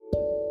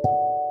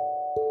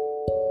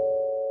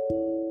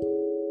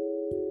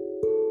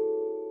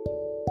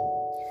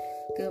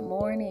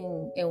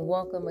morning and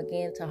welcome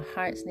again to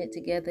Hearts Knit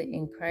Together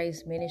in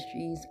Christ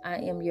Ministries. I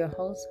am your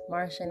host,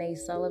 Marsha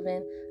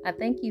Sullivan. I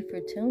thank you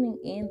for tuning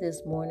in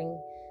this morning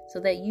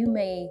so that you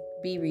may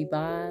be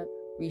revived,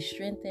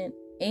 re-strengthened,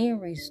 and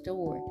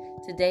restored.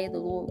 Today, the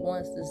Lord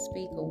wants to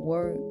speak a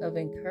word of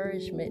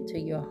encouragement to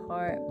your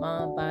heart,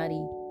 mind,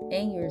 body,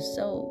 and your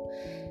soul.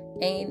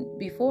 And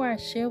before I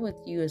share with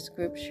you a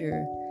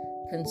scripture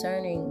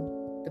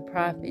concerning the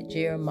prophet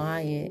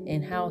Jeremiah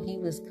and how he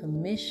was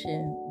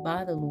commissioned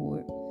by the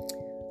Lord,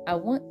 I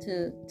want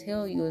to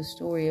tell you a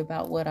story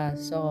about what I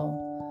saw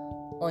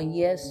on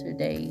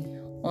yesterday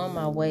on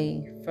my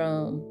way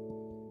from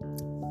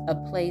a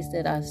place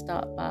that I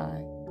stopped by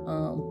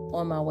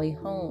on my way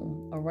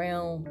home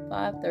around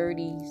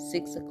 5:30,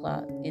 6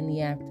 o'clock in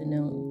the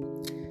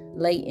afternoon,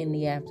 late in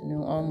the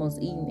afternoon,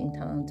 almost evening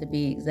time to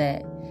be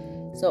exact.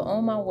 So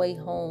on my way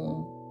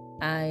home,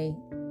 I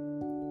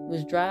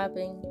was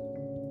driving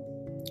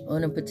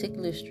on a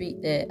particular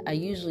street that I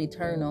usually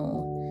turn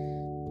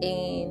on,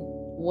 and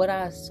what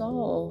I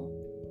saw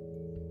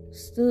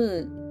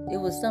it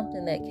was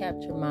something that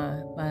captured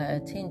my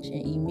attention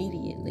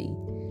immediately.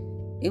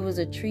 It was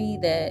a tree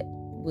that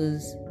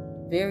was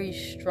very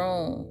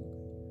strong,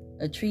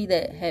 a tree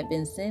that had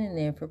been sitting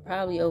there for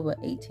probably over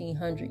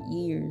 1,800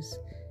 years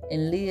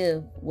and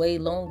lived way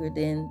longer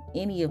than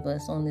any of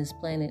us on this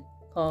planet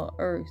called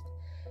Earth.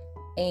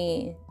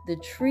 And the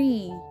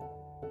tree,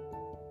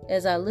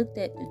 as I looked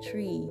at the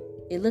tree,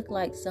 it looked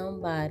like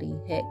somebody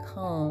had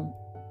come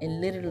and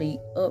literally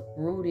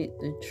uprooted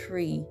the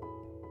tree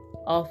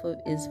off of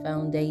its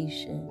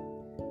foundation.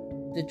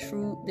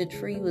 The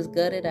tree was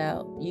gutted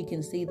out. You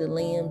can see the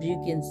limbs.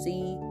 You can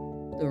see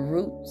the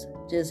roots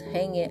just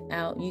hanging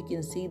out. You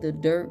can see the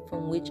dirt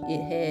from which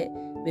it had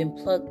been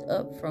plucked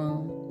up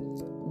from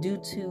due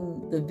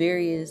to the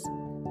various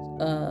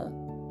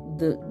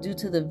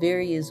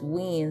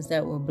winds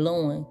that were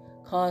blowing,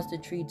 caused the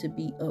tree to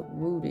be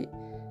uprooted.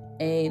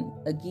 And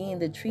again,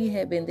 the tree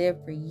had been there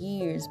for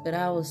years, but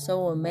I was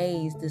so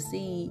amazed to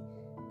see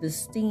the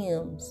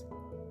stems.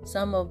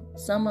 Some of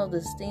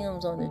the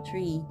stems on the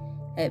tree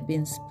had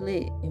been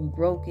split and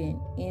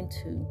broken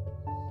into.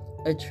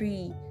 A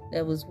tree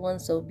that was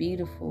once so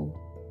beautiful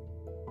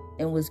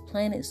and was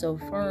planted so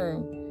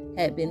firm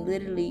had been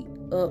literally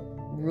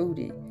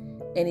uprooted.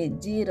 And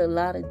it did a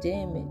lot of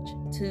damage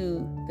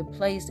to the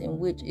place in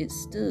which it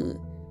stood.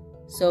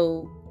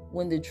 So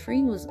when the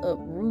tree was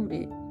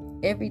uprooted,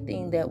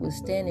 everything that was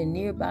standing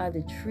nearby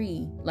the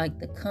tree, like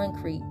the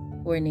concrete,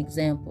 for an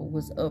example,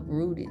 was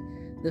uprooted.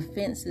 The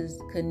fences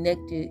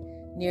connected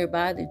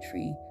nearby the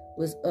tree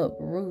was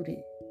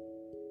uprooted.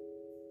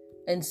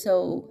 And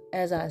so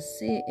as I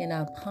sit and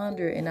I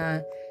ponder and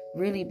I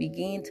really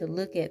began to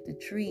look at the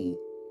tree,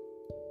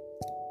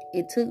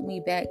 it took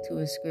me back to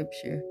a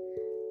scripture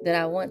that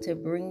I want to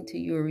bring to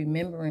your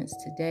remembrance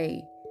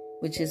today,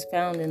 which is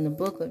found in the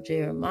book of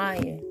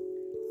Jeremiah.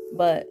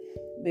 But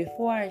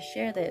before I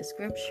share that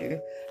scripture,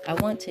 I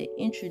want to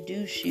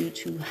introduce you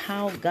to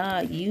how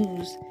God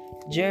used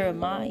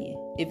Jeremiah.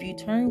 If you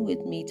turn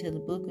with me to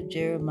the book of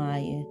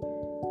Jeremiah,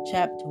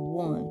 chapter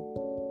 1,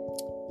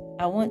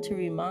 I want to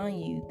remind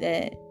you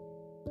that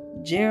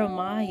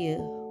Jeremiah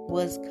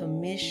was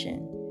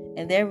commissioned,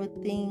 and there were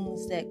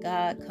things that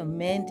God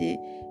commanded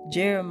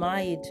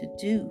Jeremiah to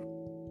do.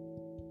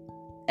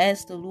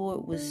 As the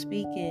Lord was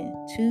speaking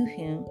to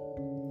him,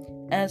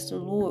 as the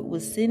Lord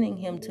was sending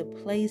him to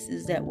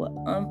places that were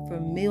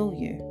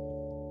unfamiliar,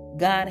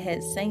 God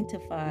had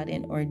sanctified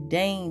and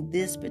ordained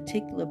this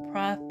particular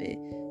prophet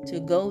to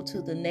go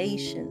to the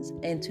nations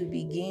and to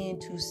begin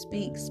to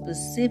speak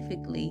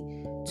specifically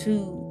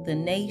to the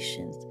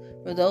nations.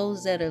 For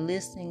those that are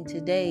listening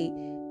today,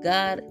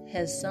 God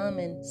has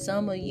summoned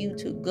some of you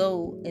to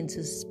go and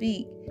to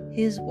speak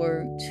his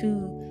word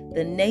to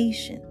the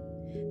nation.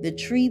 The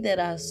tree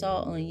that I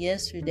saw on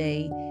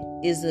yesterday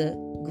is a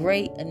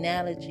great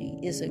analogy.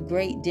 It's a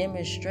great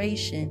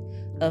demonstration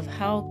of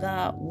how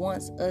God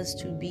wants us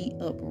to be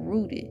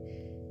uprooted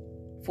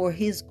for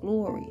his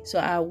glory. So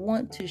I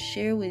want to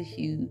share with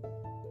you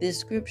this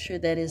scripture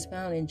that is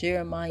found in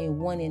Jeremiah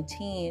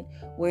 1:10,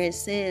 where it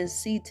says,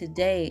 "See,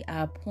 today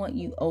I appoint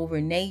you over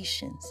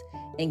nations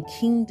and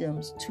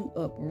kingdoms to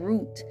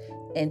uproot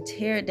and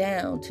tear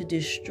down, to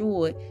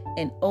destroy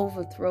and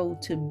overthrow,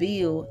 to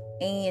build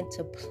and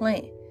to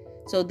plant."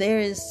 So there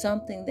is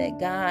something that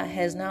God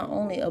has not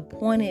only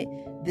appointed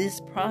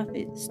this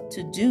prophet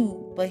to do,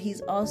 but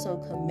he's also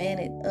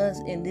commanded us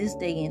in this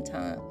day and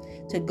time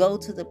to go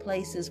to the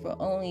places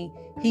where only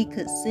he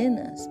could send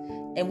us.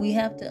 And we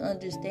have to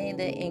understand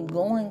that in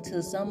going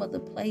to some of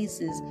the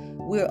places,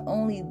 we're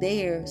only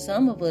there.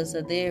 Some of us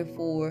are there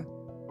for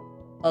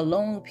a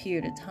long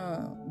period of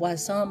time, while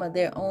some are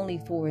there only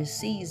for a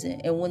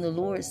season. And when the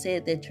Lord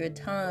said that your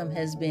time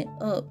has been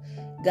up,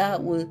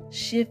 God will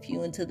shift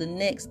you into the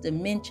next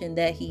dimension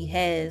that he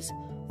has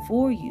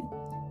for you.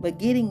 But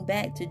getting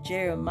back to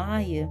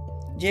Jeremiah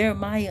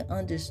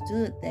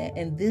understood that,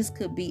 and this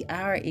could be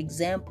our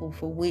example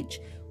for which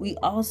we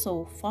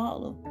also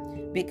follow.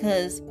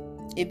 Because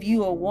if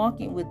you are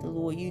walking with the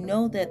Lord, you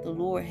know that the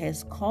Lord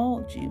has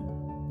called you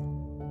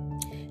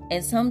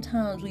And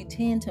sometimes we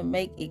tend to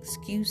make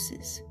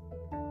excuses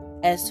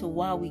as to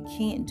why we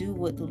can't do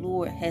what the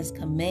Lord has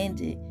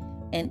commanded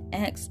and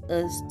asked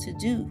us to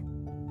do.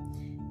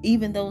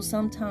 Even though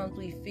sometimes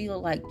we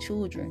feel like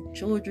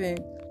children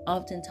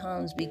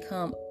oftentimes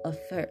become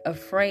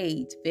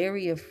afraid,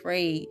 very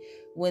afraid,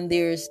 when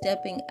they're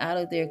stepping out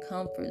of their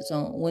comfort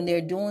zone, when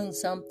they're doing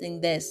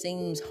something that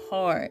seems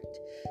hard,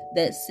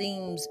 that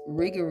seems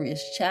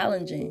rigorous,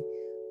 challenging,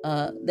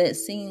 that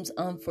seems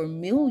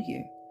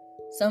unfamiliar.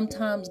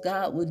 Sometimes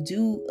God will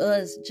do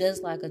us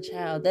just like a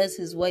child. That's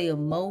his way of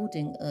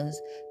molding us.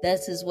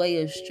 That's his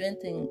way of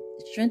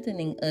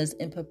strengthening us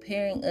and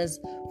preparing us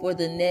for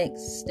the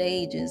next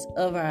stages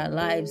of our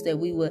lives that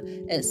we will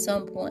at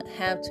some point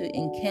have to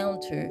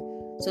encounter,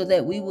 so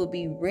that we will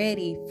be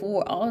ready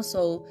for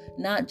also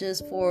not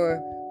just for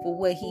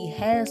what he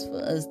has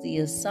for us, the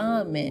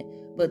assignment,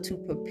 but to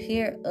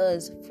prepare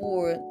us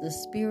for the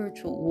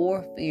spiritual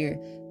warfare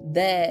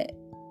that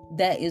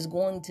is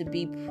going to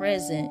be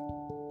present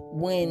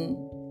when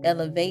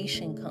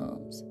elevation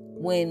comes,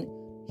 when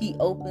he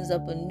opens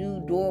up a new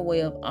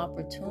doorway of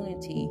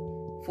opportunity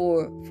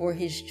for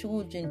his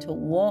children to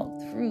walk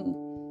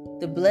through.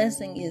 The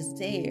blessing is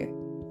there,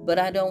 but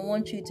I don't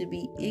want you to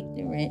be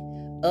ignorant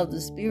of the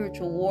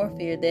spiritual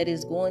warfare that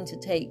is going to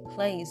take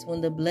place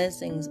when the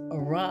blessings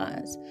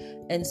arise.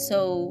 And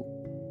so,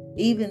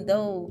 even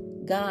though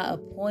God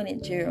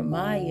appointed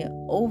Jeremiah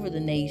over the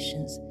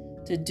nations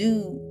to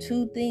do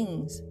two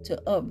things,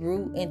 to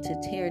uproot and to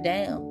tear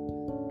down,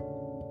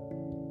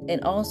 and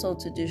also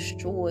to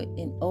destroy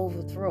and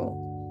overthrow.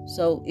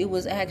 So it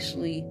was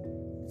actually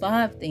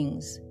 5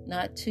 things,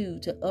 not 2,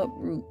 to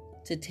uproot,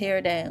 to tear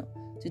down,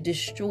 to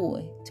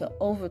destroy, to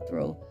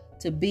overthrow,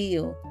 to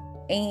build,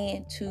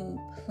 and to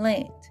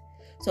plant.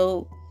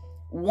 So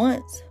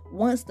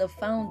once the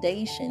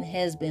foundation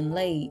has been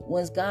laid,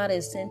 once God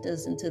has sent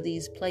us into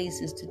these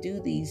places to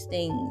do these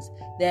things,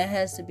 there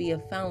has to be a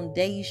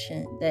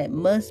foundation that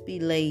must be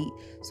laid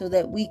so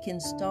that we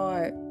can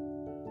start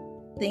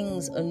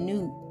things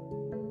anew,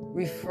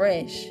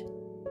 refresh,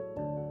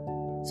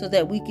 so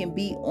that we can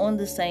be on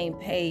the same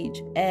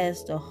page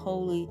as the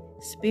Holy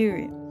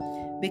Spirit.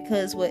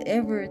 Because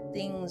whatever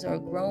things are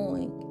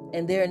growing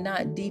and they're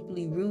not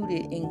deeply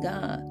rooted in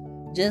God,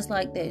 just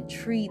like that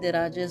tree that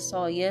I just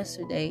saw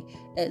yesterday,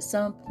 at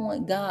some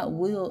point God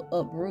will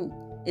uproot,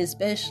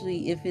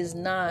 especially if it's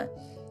not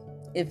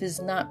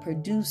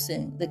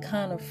producing the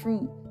kind of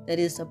fruit that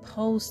it's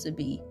supposed to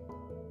be.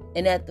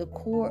 And at the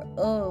core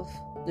of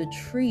the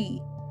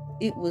tree,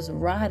 it was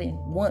rotting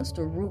once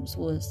the roots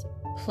was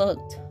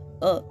plucked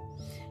up.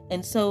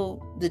 And so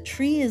the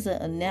tree is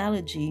an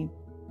analogy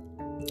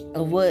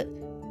of what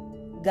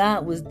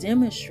God was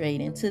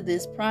demonstrating to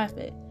this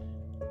prophet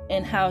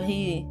and how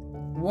he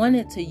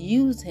wanted to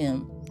use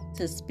him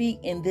to speak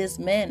in this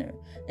manner.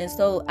 And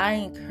so I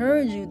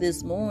encourage you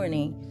this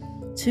morning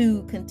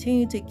to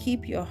continue to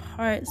keep your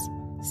hearts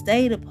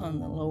stayed upon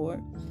the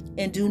Lord,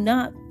 and do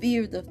not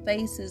fear the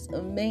faces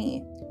of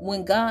man.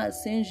 When God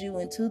sends you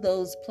into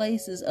those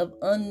places of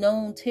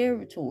unknown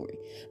territory,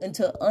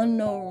 into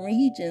unknown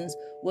regions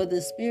where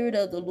the Spirit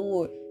of the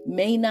Lord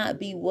may not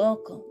be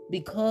welcome,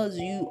 because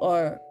you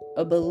are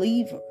a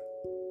believer,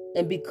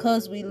 and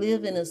because we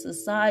live in a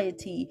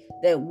society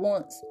that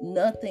wants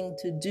nothing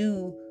to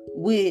do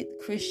with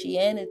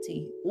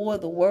Christianity or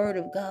the Word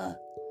of God,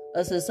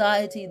 a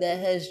society that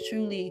has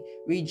truly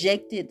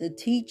rejected the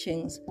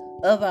teachings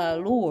of our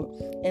Lord.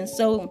 And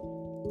so,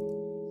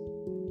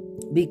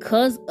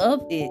 because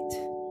of it,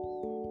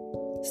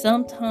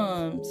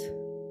 sometimes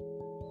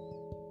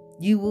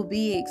you will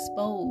be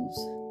exposed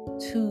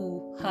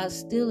to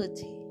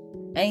hostility,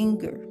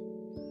 anger.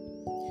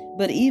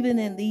 But even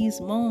in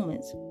these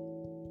moments,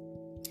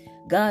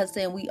 God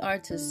said we are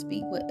to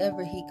speak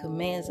whatever he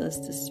commands us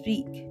to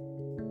speak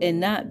and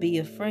not be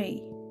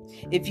afraid.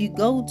 If you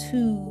go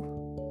to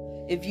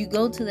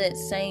that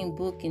same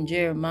book in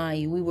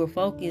Jeremiah, we were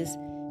focused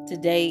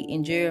today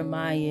in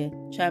Jeremiah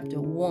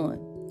chapter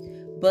 1.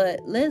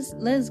 But let's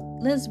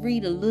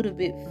read a little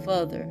bit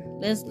further.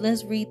 Let's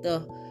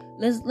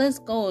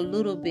go a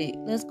little bit.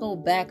 Let's go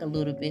back a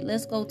little bit.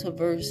 Let's go to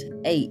verse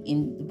 8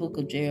 in the book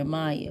of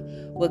Jeremiah,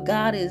 where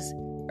God is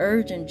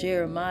urging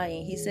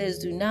Jeremiah. He says,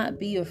 "Do not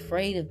be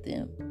afraid of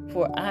them,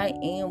 for I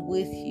am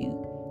with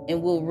you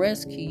and will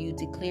rescue you,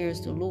 declares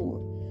the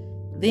Lord."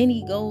 Then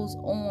he goes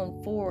on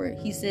forward.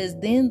 He says,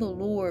 "Then the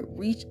Lord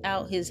reached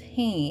out his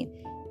hand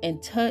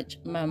and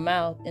touched my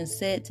mouth and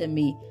said to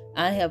me,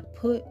 I have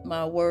put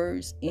my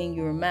words in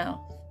your mouth."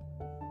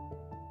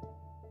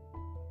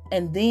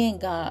 And then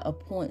God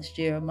appoints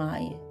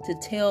Jeremiah to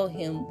tell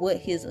him what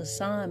his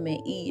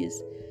assignment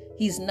is.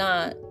 He's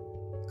not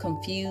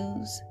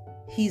confused.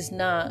 He's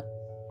not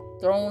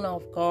thrown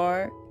off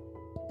guard,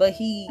 but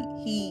he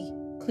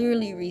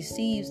clearly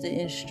receives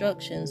the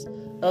instructions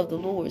of the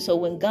Lord. So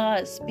when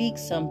God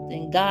speaks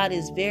something, God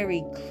is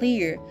very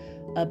clear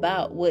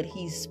about what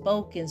he's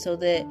spoken, so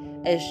that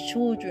as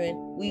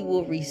children, we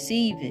will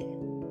receive it.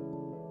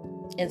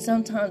 And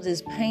sometimes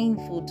it's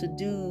painful to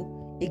do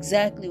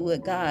exactly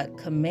what God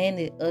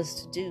commanded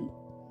us to do.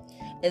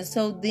 And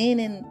so then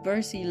in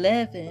verse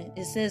 11,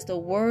 it says, the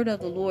word of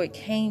the Lord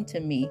came to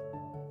me.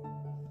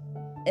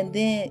 And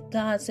then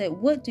God said,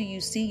 what do you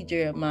see,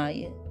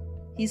 Jeremiah?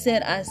 He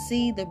said, I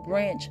see the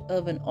branch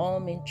of an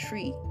almond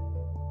tree.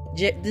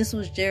 This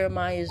was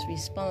Jeremiah's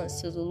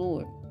response to the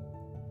Lord.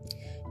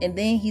 And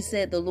then he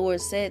said, the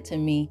Lord said to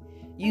me,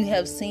 you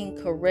have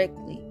seen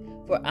correctly,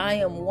 for I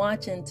am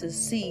watching to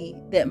see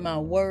that my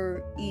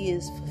word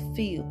is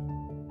fulfilled.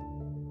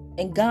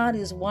 And God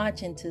is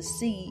watching to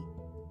see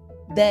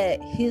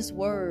that his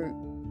word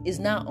is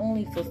not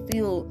only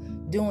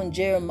fulfilled during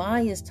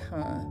Jeremiah's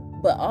time,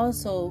 but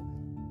also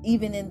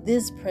even in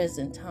this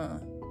present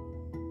time.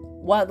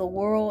 While the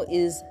world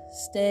is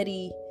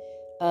steady,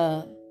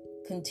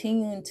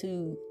 continuing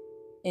to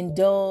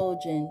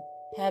indulge and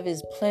have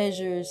its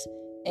pleasures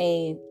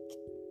and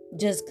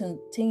just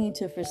continue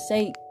to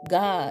forsake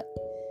God,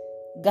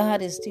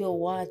 God is still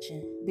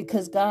watching,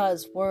 because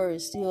God's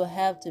words still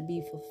have to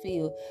be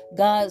fulfilled.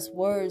 God's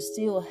words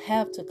still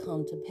have to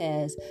come to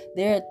pass.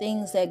 There are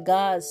things that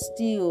God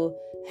still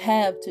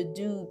have to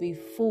do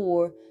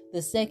before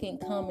the second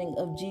coming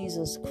of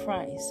Jesus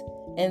Christ.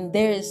 And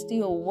there is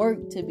still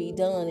work to be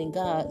done in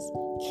God's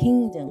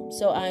kingdom.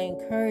 So I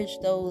encourage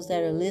those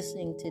that are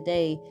listening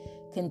today,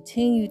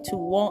 continue to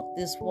walk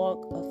this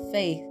walk of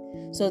faith,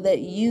 so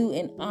that you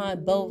and I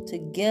both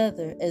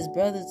together as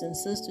brothers and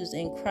sisters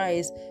in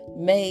Christ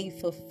may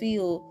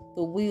fulfill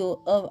the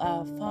will of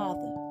our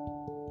Father.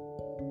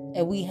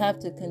 And we have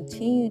to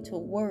continue to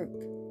work,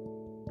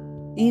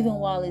 even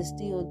while it's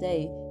still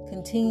day,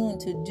 continuing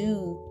to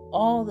do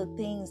all the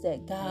things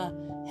that God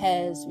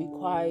has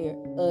required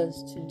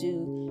us to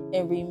do.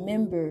 And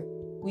remember,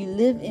 we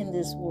live in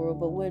this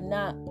world, but we're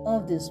not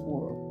of this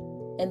world.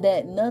 And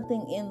that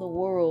nothing in the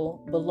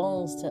world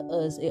belongs to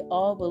us. It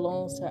all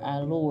belongs to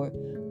our Lord.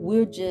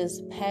 We're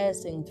just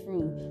passing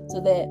through, so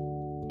that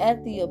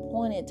at the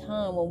appointed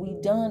time, when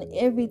we've done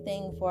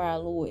everything for our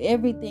Lord,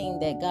 everything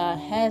that God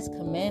has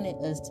commanded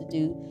us to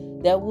do,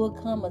 there will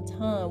come a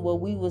time where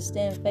we will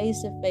stand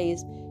face to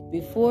face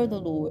before the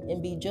Lord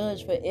and be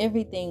judged for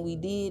everything we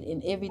did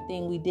and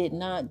everything we did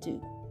not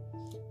do.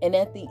 And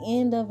at the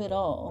end of it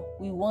all,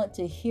 we want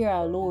to hear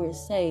our Lord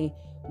say,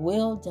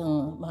 well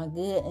done, my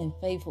good and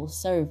faithful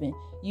servant.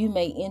 You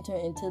may enter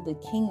into the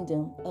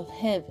kingdom of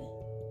heaven.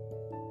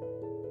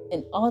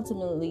 And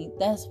ultimately,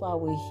 that's why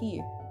we're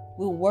here.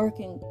 We're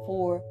working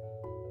for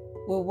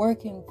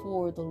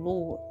the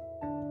Lord.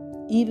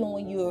 Even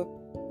when you're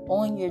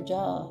on your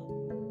job,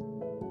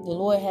 the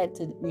Lord had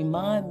to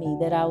remind me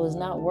that I was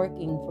not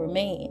working for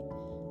man.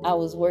 I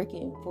was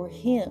working for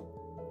him.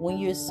 When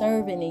you're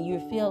serving and you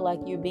feel like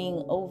you're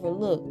being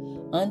overlooked,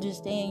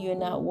 understand you're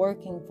not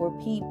working for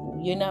people.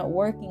 You're not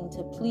working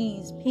to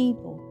please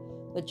people,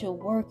 but you're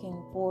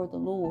working for the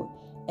Lord.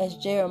 As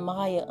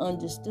Jeremiah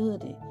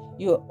understood it,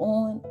 you're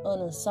on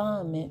an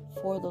assignment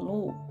for the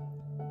Lord.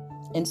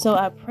 And so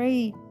I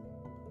pray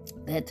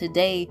that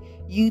today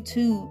you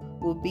too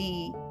will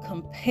be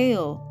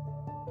compelled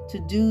to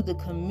do the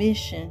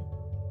commission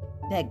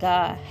that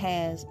God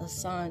has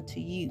assigned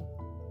to you.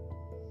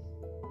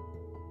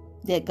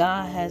 That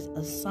God has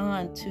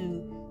assigned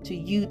to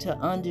you, to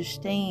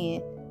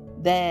understand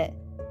that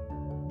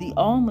the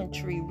almond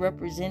tree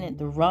represented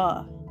the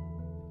rod,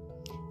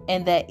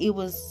 and that it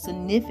was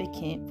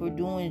significant for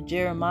during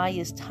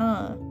Jeremiah's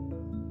time,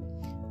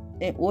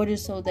 in order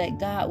so that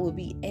God would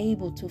be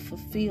able to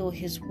fulfill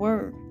his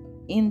word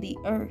in the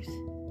earth.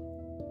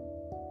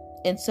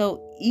 And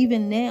so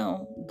even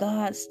now,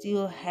 God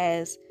still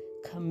has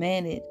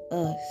commanded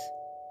us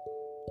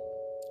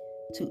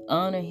to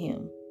honor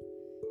him,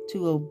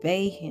 to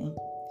obey him.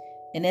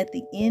 And at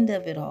the end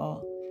of it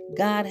all,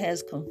 God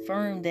has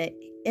confirmed that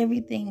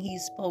everything he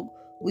spoke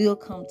will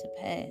come to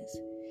pass.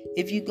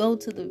 If you go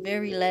to the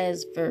very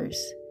last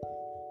verse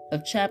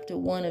of chapter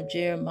 1 of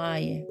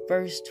Jeremiah,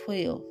 verse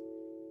 12,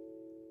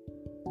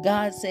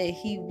 God said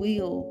he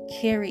will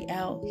carry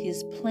out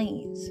his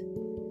plans.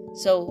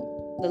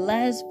 So the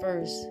last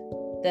verse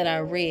that I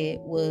read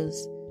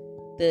was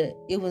the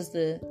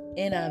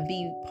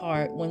NIV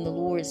part, when the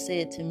Lord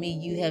said to me,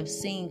 you have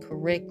seen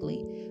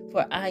correctly,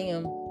 for I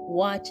am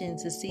watching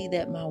to see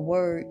that my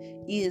word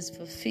is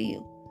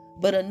fulfilled.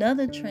 But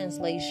another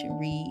translation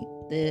read,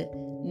 the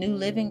New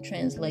Living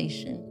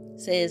Translation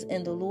says,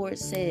 and the Lord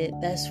said,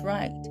 that's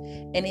right.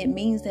 And it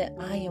means that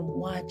I am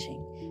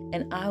watching,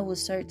 and I will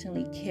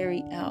certainly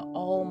carry out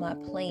all my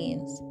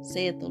plans,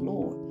 said the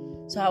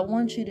Lord. So I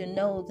want you to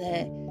know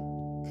that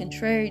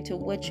contrary to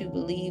what you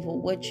believe or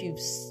what you've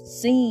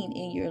seen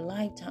in your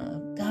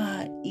lifetime,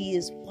 God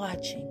is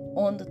watching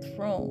on the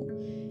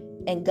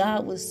throne. And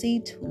God will see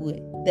to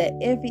it that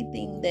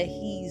everything that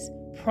he's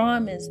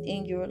promised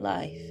in your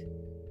life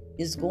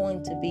is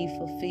going to be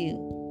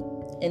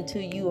fulfilled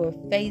until you are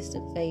face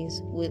to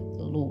face with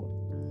the Lord.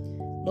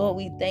 Lord,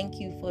 we thank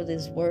you for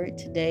this word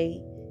today.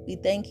 We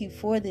thank you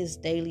for this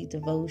daily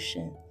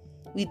devotion.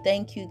 We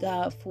thank you,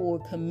 God, for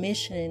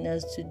commissioning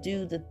us to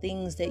do the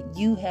things that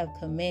you have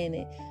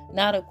commanded,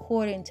 not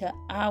according to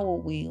our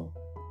will,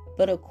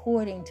 but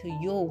according to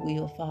your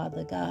will,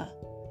 Father God.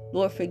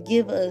 Lord,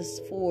 forgive us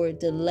for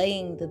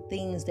delaying the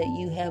things that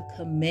you have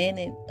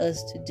commanded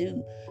us to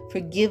do.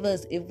 Forgive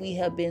us if we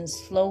have been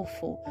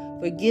slowful.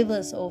 Forgive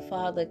us, oh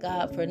Father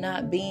God, for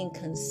not being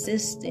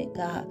consistent,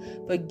 God.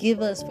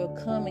 Forgive us for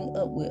coming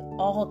up with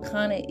all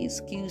kind of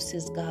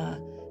excuses,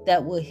 God,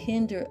 that will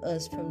hinder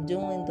us from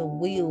doing the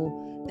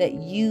will that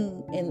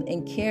you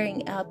and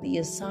carrying out the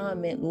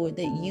assignment, Lord,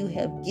 that you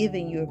have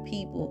given your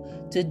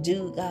people to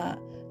do, God.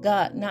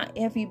 God, not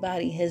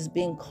everybody has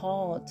been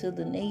called to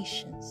the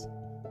nations,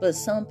 but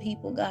some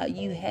people, God,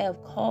 you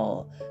have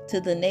called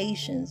to the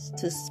nations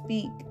to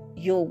speak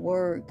your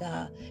word,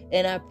 God.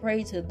 And I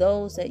pray to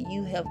those that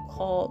you have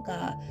called,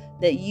 God,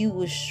 that you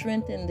will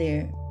strengthen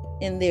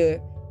in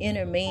their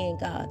inner man,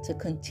 God, to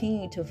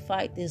continue to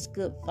fight this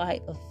good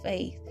fight of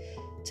faith,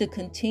 to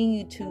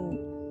continue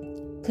to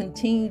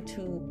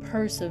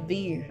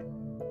persevere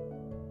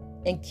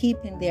and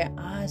keeping their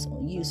eyes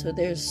on you, so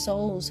their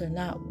souls are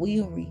not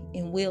weary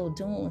in well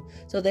doing,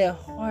 so their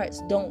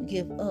hearts don't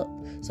give up,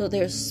 so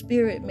their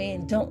spirit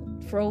man don't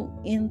throw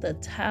in the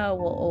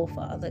towel, oh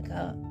Father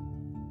God.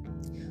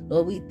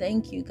 Lord, we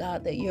thank you,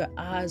 God, that your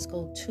eyes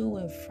go to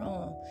and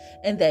from,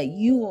 and that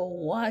you are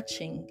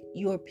watching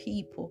your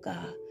people,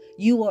 God.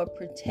 You are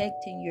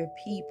protecting your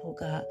people,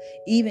 God,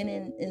 even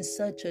in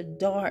such a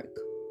dark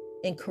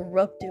and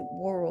corrupted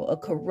world, a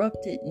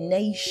corrupted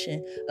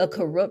nation, a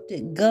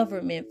corrupted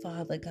government,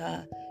 Father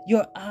God.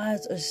 Your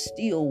eyes are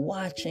still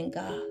watching,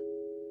 God.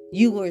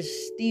 You are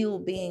still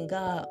being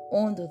God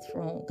on the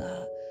throne,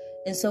 God.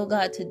 And so,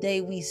 God,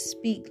 today we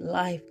speak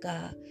life,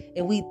 God.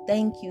 And we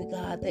thank you,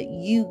 God, that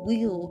you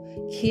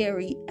will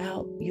carry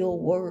out your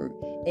word.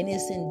 And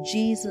it's in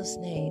Jesus'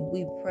 name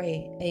we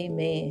pray.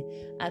 Amen.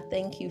 I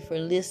thank you for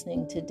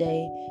listening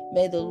today.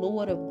 May the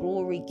Lord of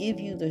glory give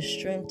you the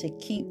strength to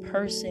keep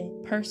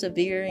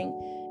persevering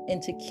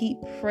and to keep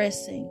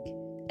pressing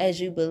as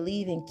you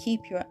believe, and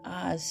keep your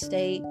eyes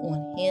stayed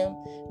on him.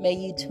 May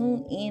you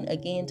tune in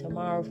again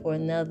tomorrow for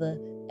another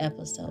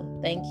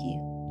episode. Thank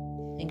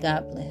you, and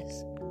God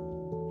bless.